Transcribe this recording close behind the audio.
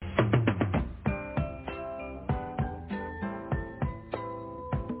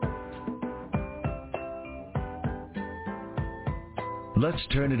Let's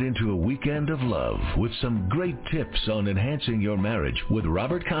turn it into a weekend of love with some great tips on enhancing your marriage with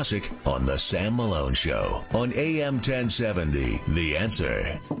Robert Kosick on The Sam Malone Show on AM 1070, The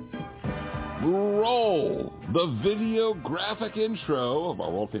Answer. Roll the video graphic intro of our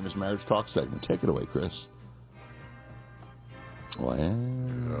world-famous marriage talk segment. Take it away, Chris. Well,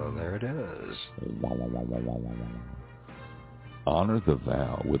 oh, there it is. Honor the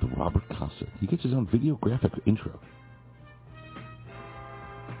Vow with Robert Kosick. He gets his own video graphic intro.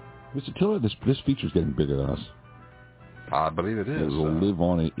 Mr. Tiller, this feature's getting bigger than us. I believe it is. It will live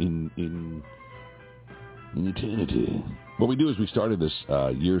on in eternity. What we do is we started this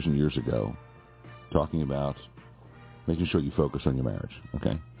years and years ago, talking about making sure you focus on your marriage,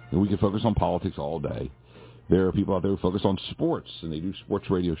 okay? And we can focus on politics all day. There are people out there who focus on sports, and they do sports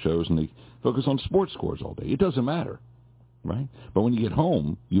radio shows, and they focus on sports scores all day. It doesn't matter, right? But when you get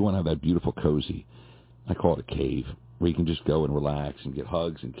home, you want to have that beautiful, cozy, I call it a cave, where you can just go and relax and get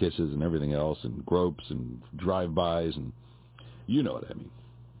hugs and kisses and everything else and gropes and drive-bys, and you know what I mean.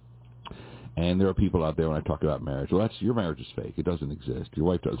 And there are people out there when I talk about marriage, well, your marriage is fake. It doesn't exist. Your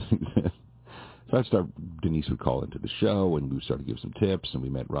wife doesn't exist. So Denise would call into the show, and we started to give some tips, and we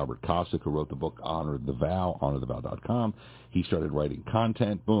met Robert Kosick, who wrote the book Honor the Vow, honorthevow.com. He started writing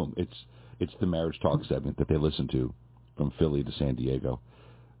content. Boom. It's the marriage talk segment that they listen to from Philly to San Diego.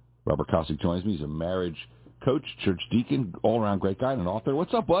 Robert Kosick joins me. He's a marriage coach, church deacon, all-around great guy, and an author.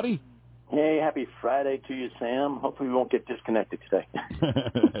 What's up, buddy? Hey, happy Friday to you, Sam. Hopefully we won't get disconnected today.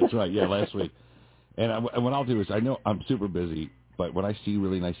 That's right, yeah, last week. And what I'll do is, I know I'm super busy, but when I see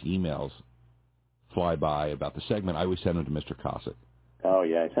really nice emails fly by about the segment, I always send them to Mr. Kosick. Oh,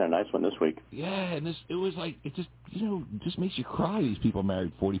 yeah, I sent a nice one this week. Yeah, and it was like, it just, just makes you cry. These people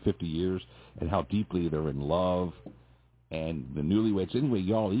married 40, 50 years, and how deeply they're in love, and the newlyweds. Anyway,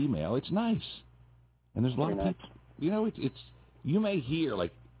 y'all email. It's nice. And there's a lot of people, it's you may hear,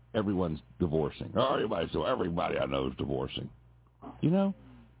 like, everyone's divorcing. Oh, everybody I know is divorcing.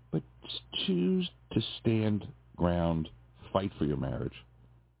 But choose to stand ground, fight for your marriage.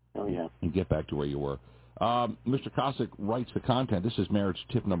 Oh, yeah. And get back to where you were. Mr. Kosick writes the content. This is marriage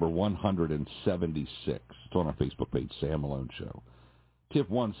tip number 176. It's on our Facebook page, Sam Malone Show. Tip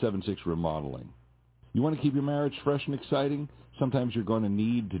 176, remodeling. You want to keep your marriage fresh and exciting? Sometimes you're going to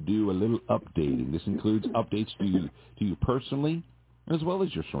need to do a little updating. This includes updates to you personally, as well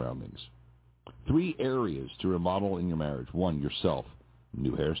as your surroundings. 3 areas to remodel in your marriage. 1, yourself.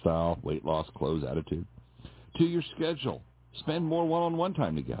 New hairstyle, weight loss, clothes, attitude. 2, your schedule. Spend more one-on-one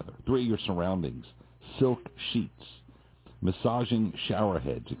time together. 3, your surroundings. Silk sheets, massaging shower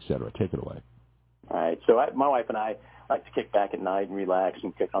heads, etc. Take it away. All right. So my wife and I like to kick back at night and relax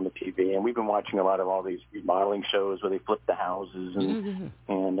and kick on the TV. And we've been watching a lot of all these remodeling shows where they flip the houses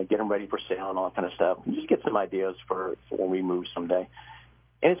and get them ready for sale and all that kind of stuff. And just get some ideas for when we move someday.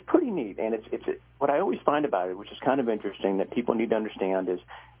 And it's pretty neat. And it's what I always find about it, which is kind of interesting that people need to understand, is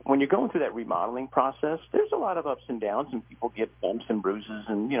when you're going through that remodeling process, there's a lot of ups and downs, and people get bumps and bruises.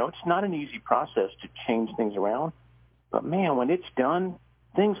 And, it's not an easy process to change things around. But, man, when it's done,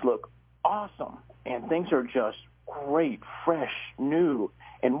 things look awesome. And things are just great, fresh, new.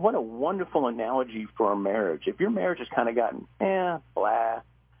 And what a wonderful analogy for a marriage. If your marriage has kind of gotten, blah,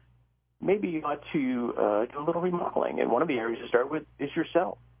 maybe you ought to do a little remodeling. And one of the areas to start with is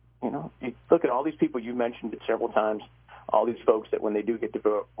yourself. You look at all these people, you mentioned it several times, all these folks that when they do get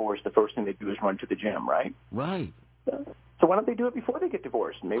divorced, the first thing they do is run to the gym, right? Right. So why don't they do it before they get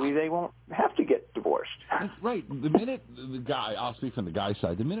divorced? Maybe they won't have to get divorced. That's right. The minute the guy, I'll speak from the guy's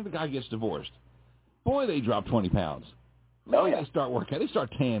side, the minute the guy gets divorced, boy, they drop 20 pounds. Oh, yeah. They start working. They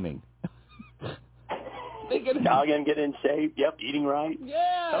start tanning. They get jogging, get in shape. Yep, eating right.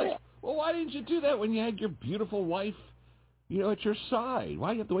 Yeah. Oh, yeah. Well, why didn't you do that when you had your beautiful wife, at your side? Why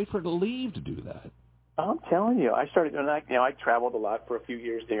do you have to wait for her to leave to do that? I'm telling you, I started doing that. I traveled a lot for a few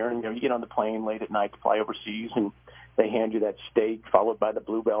years there, and you get on the plane late at night to fly overseas, and they hand you that steak, followed by the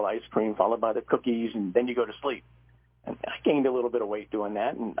Bluebell ice cream, followed by the cookies, and then you go to sleep. And I gained a little bit of weight doing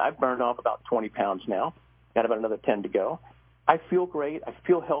that, and I've burned off about 20 pounds now. Got about another 10 to go. I feel great. I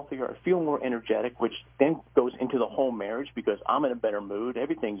feel healthier. I feel more energetic, which then goes into the whole marriage because I'm in a better mood.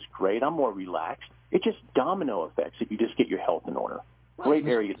 Everything's great. I'm more relaxed. It's just domino effects if you just get your health in order. Great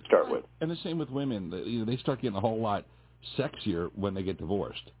area to start with. And the same with women. They start getting a whole lot sexier when they get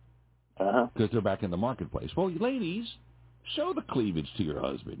divorced because they're back in the marketplace. Well, ladies, show the cleavage to your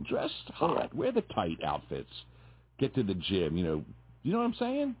husband. Dress hot. Wear the tight outfits. Get to the gym. You know what I'm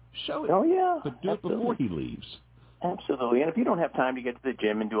saying? Show it. Oh, yeah. But do it before he leaves. Absolutely. And if you don't have time to get to the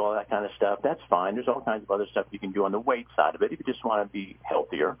gym and do all that kind of stuff, that's fine. There's all kinds of other stuff you can do on the weight side of it if you just want to be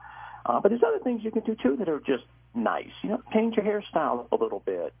healthier. But there's other things you can do, too, that are just nice. Change your hairstyle up a little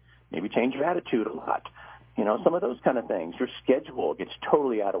bit. Maybe change your attitude a lot. Some of those kind of things. Your schedule gets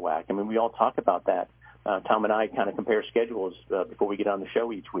totally out of whack. I mean, we all talk about that. Tom and I kind of compare schedules before we get on the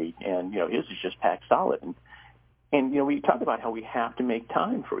show each week, and his is just packed solid. And we talk about how we have to make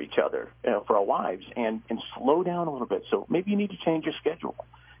time for each other, for our wives, and slow down a little bit. So maybe you need to change your schedule.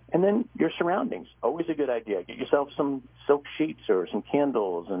 And then your surroundings, always a good idea. Get yourself some silk sheets or some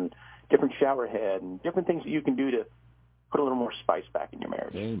candles and different shower head and different things that you can do to put a little more spice back in your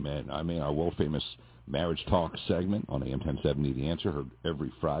marriage. Amen. I mean, our world-famous Marriage Talk segment on AM 1070, The Answer, heard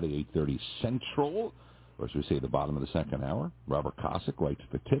every Friday, 8:30 Central, or as we say, the bottom of the second hour. Robert Kosick writes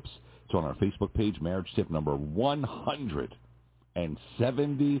the tips. It's on our Facebook page, marriage tip number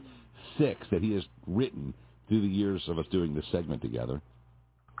 176 that he has written through the years of us doing this segment together.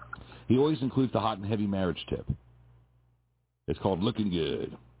 He always includes the hot and heavy marriage tip. It's called Looking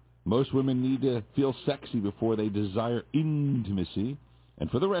Good. Most women need to feel sexy before they desire intimacy.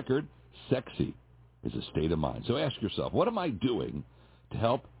 And for the record, sexy is a state of mind. So ask yourself, what am I doing to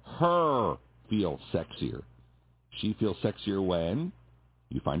help her feel sexier? She feels sexier when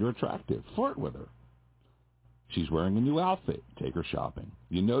you find her attractive. Flirt with her. She's wearing a new outfit. Take her shopping.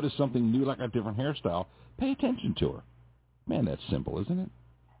 You notice something new like a different hairstyle. Pay attention to her. Man, that's simple, isn't it?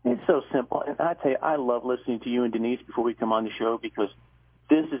 It's so simple. And I tell you, I love listening to you and Denise before we come on the show because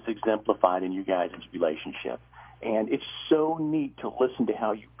this is exemplified in you guys' relationship. And it's so neat to listen to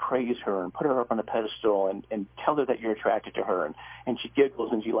how you praise her and put her up on a pedestal and tell her that you're attracted to her. And she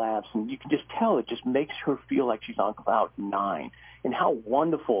giggles and she laughs. And you can just tell it just makes her feel like she's on cloud nine. And how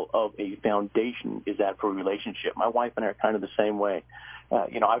wonderful of a foundation is that for a relationship. My wife and I are kind of the same way. I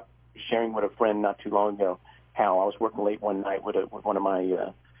was sharing with a friend not too long ago how I was working late one night with one of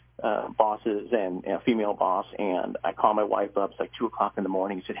my bosses and a female boss, and I called my wife up. It's like 2 o'clock in the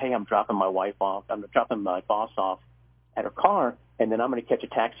morning. He said, "Hey, I'm dropping my boss off at her car, and then I'm going to catch a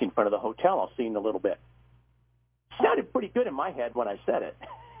taxi in front of the hotel. I'll see you in a little bit." Sounded pretty good in my head when I said it.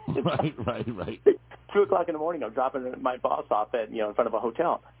 Right. 2 o'clock in the morning, I'm dropping my boss off at in front of a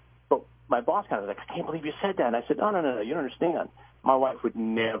hotel. But my boss kind of was like, "I can't believe you said that." And I said, No, you don't understand. My wife would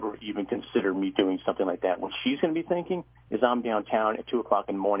never even consider me doing something like that. What she's going to be thinking is I'm downtown at 2 o'clock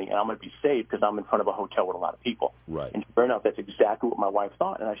in the morning, and I'm going to be safe because I'm in front of a hotel with a lot of people. Right. And sure enough, that's exactly what my wife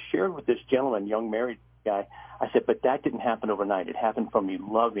thought. And I shared with this gentleman, young married guy, I said, but that didn't happen overnight. It happened from me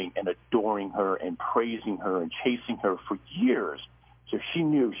loving and adoring her and praising her and chasing her for years. So she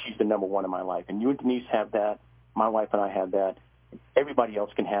knew she's the number one in my life. And you and Denise have that. My wife and I have that. Everybody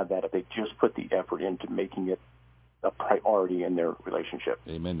else can have that if they just put the effort into making it a priority in their relationship.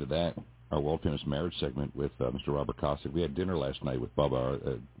 Amen to that. Our world-famous marriage segment with Mr. Robert Kosick. We had dinner last night with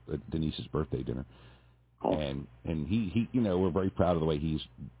Bubba, Denise's birthday dinner. Cool. And he we're very proud of the way he's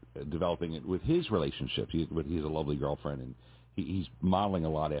developing it with his relationships. He's a lovely girlfriend, and he's modeling a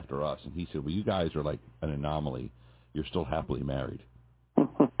lot after us. And he said, well, you guys are like an anomaly. You're still happily married.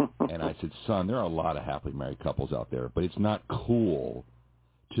 And I said, son, there are a lot of happily married couples out there, but it's not cool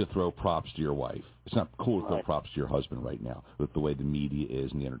to throw props to your wife. It's not cool to throw props to your husband right now with the way the media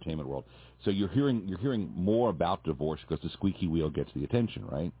is in the entertainment world. So you're hearing more about divorce because the squeaky wheel gets the attention,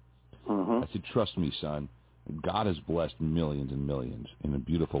 right? Mm-hmm. I said, trust me, son, God has blessed millions and millions in a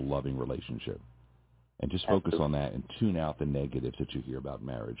beautiful, loving relationship. And just focus on that and tune out the negatives that you hear about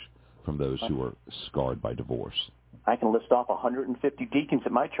marriage from those who are scarred by divorce. I can list off 150 deacons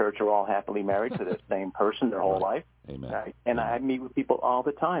at my church who are all happily married to the same person their whole life. Amen. Right? And I meet with people all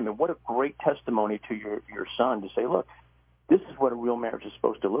the time. And what a great testimony to your son to say, look, this is what a real marriage is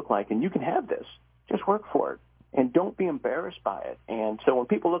supposed to look like, and you can have this. Just work for it. And don't be embarrassed by it. And so when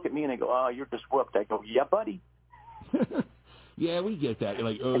people look at me and they go, oh, you're just whooped, I go, yeah, buddy. Yeah, we get that. You're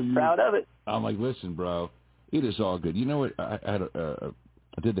like, oh, I'm proud of it. I'm like, listen, bro, it is all good. You know what? I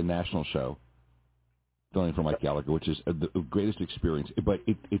did the national show, filling in for Mike Gallagher, which is the greatest experience, but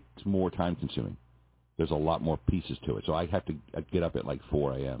it's more time-consuming. There's a lot more pieces to it. So I have to get up at like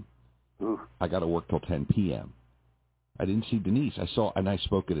 4 a.m. Ooh. I got to work till 10 p.m. I didn't see Denise. I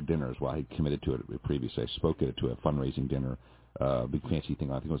spoke at a dinner as well. I had committed to it previously. I spoke at it to a fundraising dinner, big fancy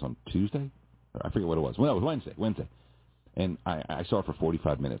thing. I think it was on Tuesday. I forget what it was. Well, it was Wednesday. And I saw her for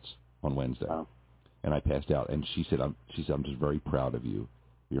 45 minutes on Wednesday. Wow. And I passed out. And she said, I'm just very proud of you.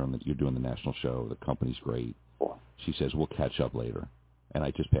 You're doing the national show. The company's great. Cool. She says, we'll catch up later. And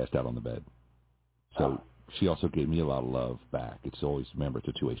I just passed out on the bed. So she also gave me a lot of love back. It's always, remember, it's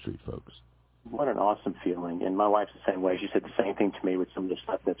a two-way street, folks. What an awesome feeling. And my wife's the same way. She said the same thing to me with some of the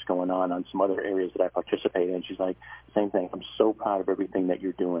stuff that's going on some other areas that I participate in. She's like, same thing. I'm so proud of everything that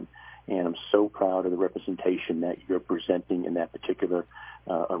you're doing. and I'm so proud of the representation that you're presenting in that particular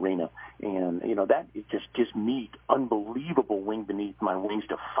arena. And, that it just gives me unbelievable wing beneath my wings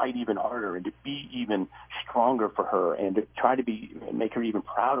to fight even harder and to be even stronger for her and to try to make her even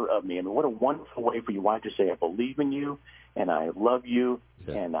prouder of me. I mean, what a wonderful way for your wife to say, I believe in you and I love you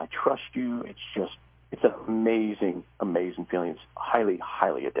and I trust you. It's an amazing, amazing feeling. It's highly,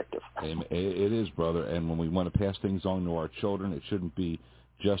 highly addictive. It is, brother. And when we want to pass things on to our children, it shouldn't be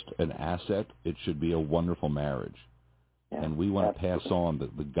just an asset. It should be a wonderful marriage. Yeah, and we want to pass on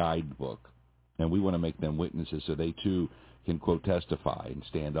the guidebook. And we want to make them witnesses so they, too, can, quote, testify and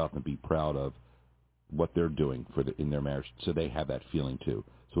stand up and be proud of what they're doing in their marriage so they have that feeling, too.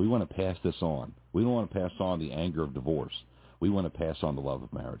 So we want to pass this on. We don't want to pass on the anger of divorce. We want to pass on the love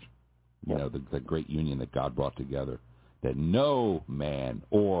of marriage. The great union that God brought together, that no man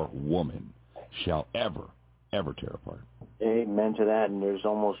or woman shall ever tear apart. Amen to that, and there's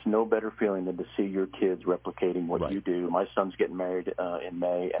almost no better feeling than to see your kids replicating what you do. My son's getting married in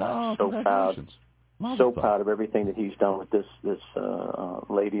May, and I'm so proud of everything that he's done with this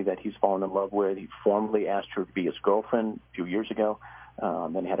lady that he's fallen in love with. He formally asked her to be his girlfriend a few years ago,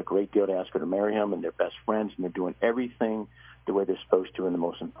 and had a great deal to ask her to marry him, and they're best friends, and they're doing everything the way they're supposed to. And the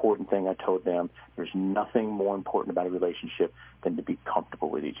most important thing I told them, there's nothing more important about a relationship than to be comfortable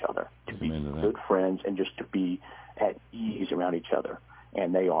with each other, to be good friends, and just to be at ease around each other.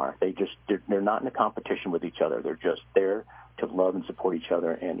 And they are. They're not in a competition with each other. They're just there to love and support each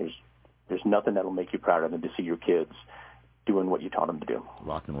other. And there's nothing that'll make you prouder than to see your kids doing what you taught them to do.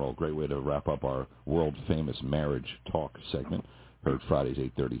 Rock and roll. Great way to wrap up our world-famous marriage talk segment. Heard Fridays,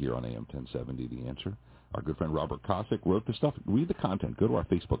 8:30 here on AM 1070, The Answer. Our good friend Robert Kosick wrote the stuff. Read the content. Go to our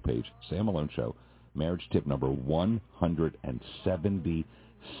Facebook page, Sam Malone Show, marriage tip number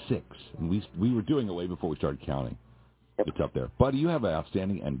 176. And we were doing it way before we started counting. Yep. It's up there. Buddy, you have an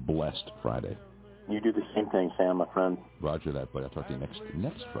outstanding and blessed Friday. You do the same thing, Sam, my friend. Roger that, buddy. I'll talk to you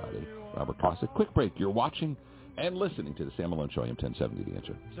next Friday. Robert Kosick. Quick break. You're watching and listening to the Sam Malone Show, AM 1070, The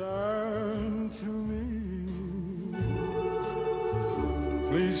Answer. Turn to me.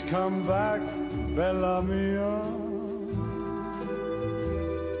 Please come back, Bella Mia.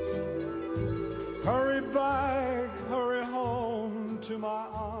 Hurry back, hurry home to my